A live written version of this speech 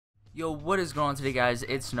Yo, what is going on today, guys?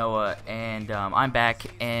 It's Noah, and I'm back,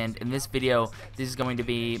 and in this video, this is going to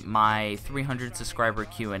be my 300 subscriber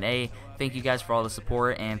Q&A. Thank you guys for all the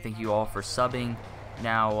support, and thank you all for subbing.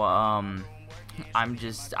 Now, I've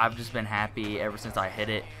just been happy ever since I hit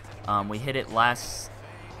it. We hit it I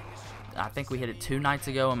think we hit it 2 nights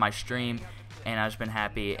ago in my stream, and I've just been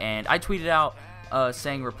happy. And I tweeted out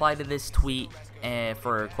saying reply to this tweet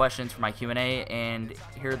for questions for my Q&A, and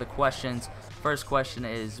here are the questions. First question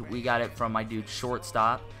is, we got it from my dude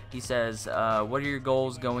Shortstop. He says, what are your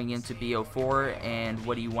goals going into BO4, and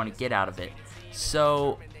what do you want to get out of it?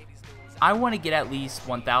 So I want to get at least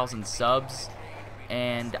 1,000 subs,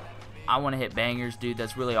 and I want to hit bangers, dude.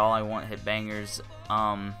 That's really all I want, hit bangers.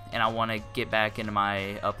 And I want to get back into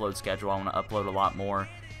my upload schedule. I want to upload a lot more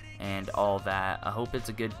and all that. I hope it's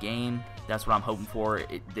a good game. That's what I'm hoping for.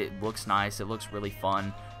 It looks nice. It looks really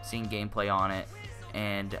fun seeing gameplay on it,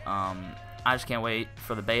 and I just can't wait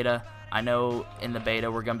for the beta. I know in the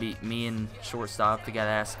beta we're gonna be, me and Shortstop, the guy that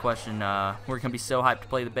asked the question, we're gonna be so hyped to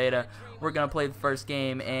play the beta. We're gonna play the first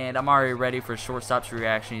game, and I'm already ready for Shortstop's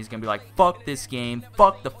reaction. He's gonna be like, "Fuck this game,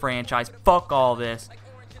 fuck the franchise, fuck all this."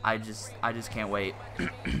 I just can't wait.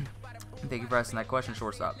 Thank you for asking that question,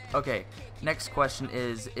 Shortstop. Okay, next question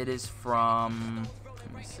is, it is from,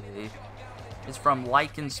 let me see. It's from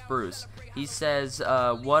Lycan Spruce. He says,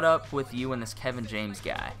 what up with you and this Kevin James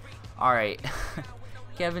guy? Alright,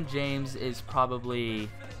 Kevin James is probably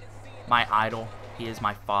my idol. He is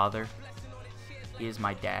my father. He is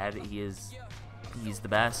my dad. He's the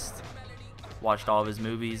best. Watched all of his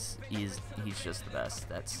movies. He's just the best.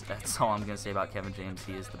 That's all I'm gonna say about Kevin James.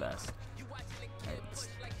 He is the best.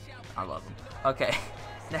 I love him. Okay,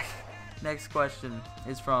 next question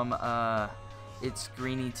is from it's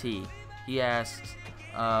Greeny T. He asks,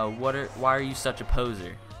 why are you such a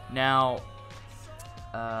poser? Now,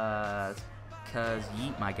 cause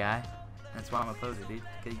yeet, my guy. That's why I'm a poser, dude.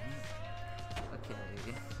 Cause yeet. Okay.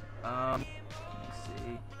 Let me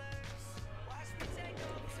see.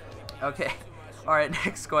 Okay. All right.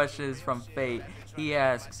 Next question is from Fate. He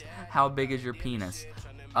asks, how big is your penis?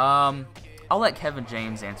 I'll let Kevin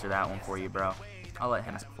James answer that one for you, bro. I'll let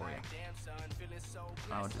him ask it for you.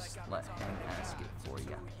 I'll just let him ask it for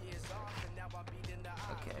you.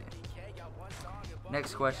 Okay.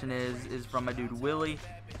 Next question is from my dude Willie.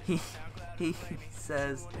 He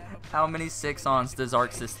says, how many 6-ons does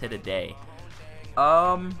Arxis hit a day?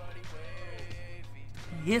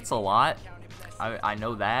 He hits a lot. I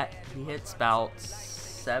know that. He hits about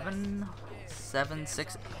 6 or 7,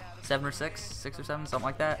 something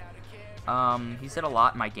like that. He's hit a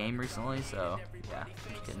lot in my game recently, so yeah,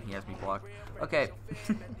 I'm just kidding. He has me blocked. Okay.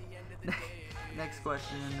 Next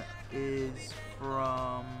question is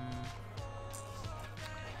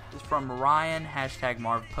from Ryan, hashtag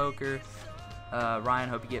MarvPoker. Ryan,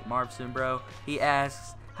 hope you get Marv soon, bro. He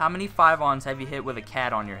asks, how many 5-ons have you hit with a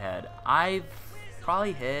cat on your head? I've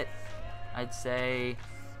probably hit, I'd say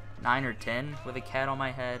 9 or 10 with a cat on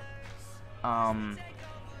my head.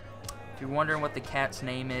 If you're wondering what the cat's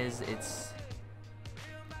name is, it's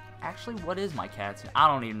actually, what is my cat's name? I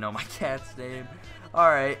don't even know my cat's name.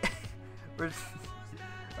 Alright.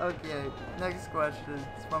 Okay, next question.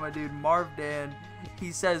 It's from my dude Marv Dan.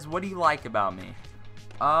 He says, what do you like about me?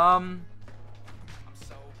 You're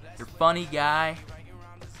a funny guy.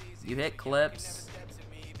 You hit clips.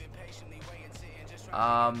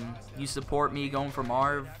 You support me going for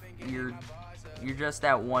Marv. You're just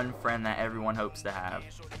that one friend that everyone hopes to have.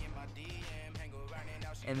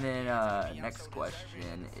 And then next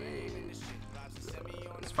question is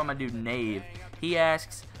it's from my dude Nave. He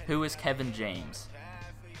asks, who is Kevin James?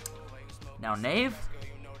 Now, Nave,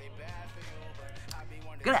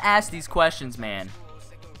 I'm gonna ask these questions, man.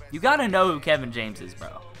 You gotta know who Kevin James is,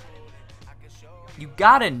 bro. You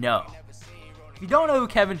gotta know. If you don't know who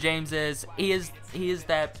Kevin James is, he's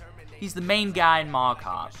the main guy in Mall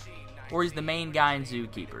Cop, or he's the main guy in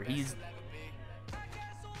Zookeeper. It's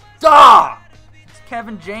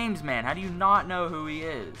Kevin James, man. How do you not know who he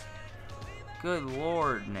is? Good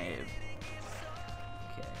lord, Nave.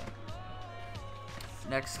 Okay.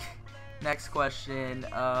 Next question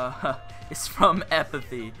is from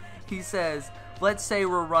Empathy. He says, let's say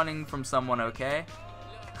we're running from someone, okay?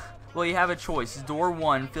 Well, you have a choice. Door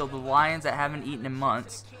 1 filled with lions that haven't eaten in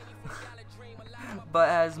months, but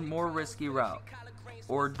has more risky route.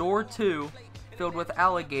 Or door 2 filled with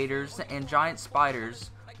alligators and giant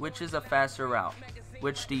spiders, which is a faster route.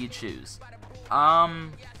 Which do you choose? Let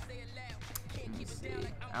me see.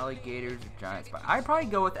 Alligators or giant spiders? I'd probably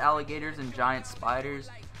go with alligators and giant spiders.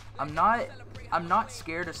 I'm not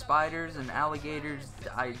scared of spiders and alligators.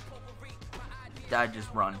 I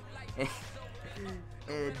just run.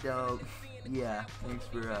 And yeah, thanks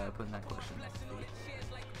for putting that question next to me.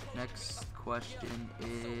 Next question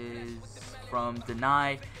is from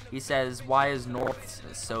Deny. He says, why is North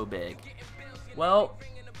so big? Well,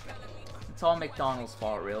 it's all McDonald's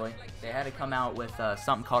fault, really. They had to come out with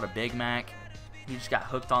something called a Big Mac. He just got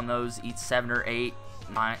hooked on those, eats 7 or 8,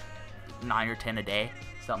 9 or 10 a day,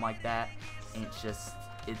 something like that. And it's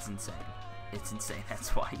insane. It's insane.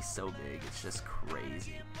 That's why he's so big. It's just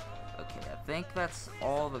crazy. Okay, I think that's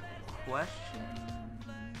all the questions.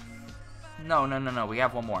 No. We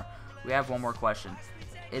have one more. We have one more question.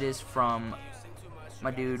 It is from my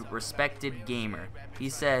dude, Respected Gamer. He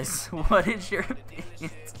says, what is your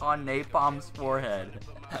opinions on Napalm's forehead?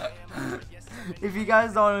 If you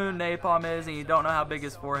guys don't know who Napalm is and you don't know how big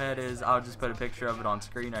his forehead is, I'll just put a picture of it on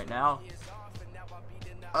screen right now.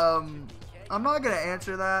 I'm not gonna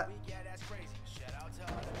answer that.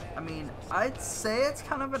 I mean, I'd say it's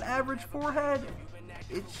kind of an average forehead.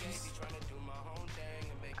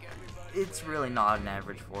 It's really not an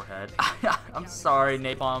average forehead. I'm sorry,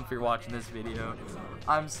 Napalm, if you're watching this video.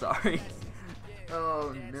 I'm sorry.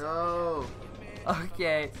 Oh no.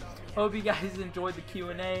 Okay. Hope you guys enjoyed the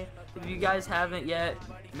Q&A. If you guys haven't yet,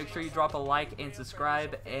 make sure you drop a like and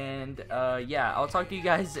subscribe. And yeah, I'll talk to you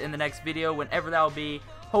guys in the next video, whenever that will be.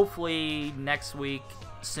 Hopefully next week,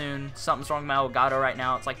 soon. Something's wrong with my Elgato right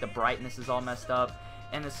now. It's like the brightness is all messed up.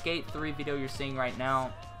 And the Skate 3 video you're seeing right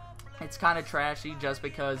now, it's kind of trashy just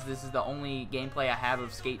because this is the only gameplay I have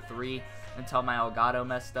of Skate 3 until my Elgato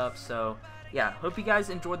messed up. So yeah, hope you guys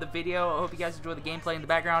enjoyed the video. I hope you guys enjoyed the gameplay in the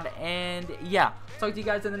background. And yeah, talk to you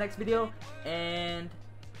guys in the next video. And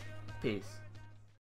peace.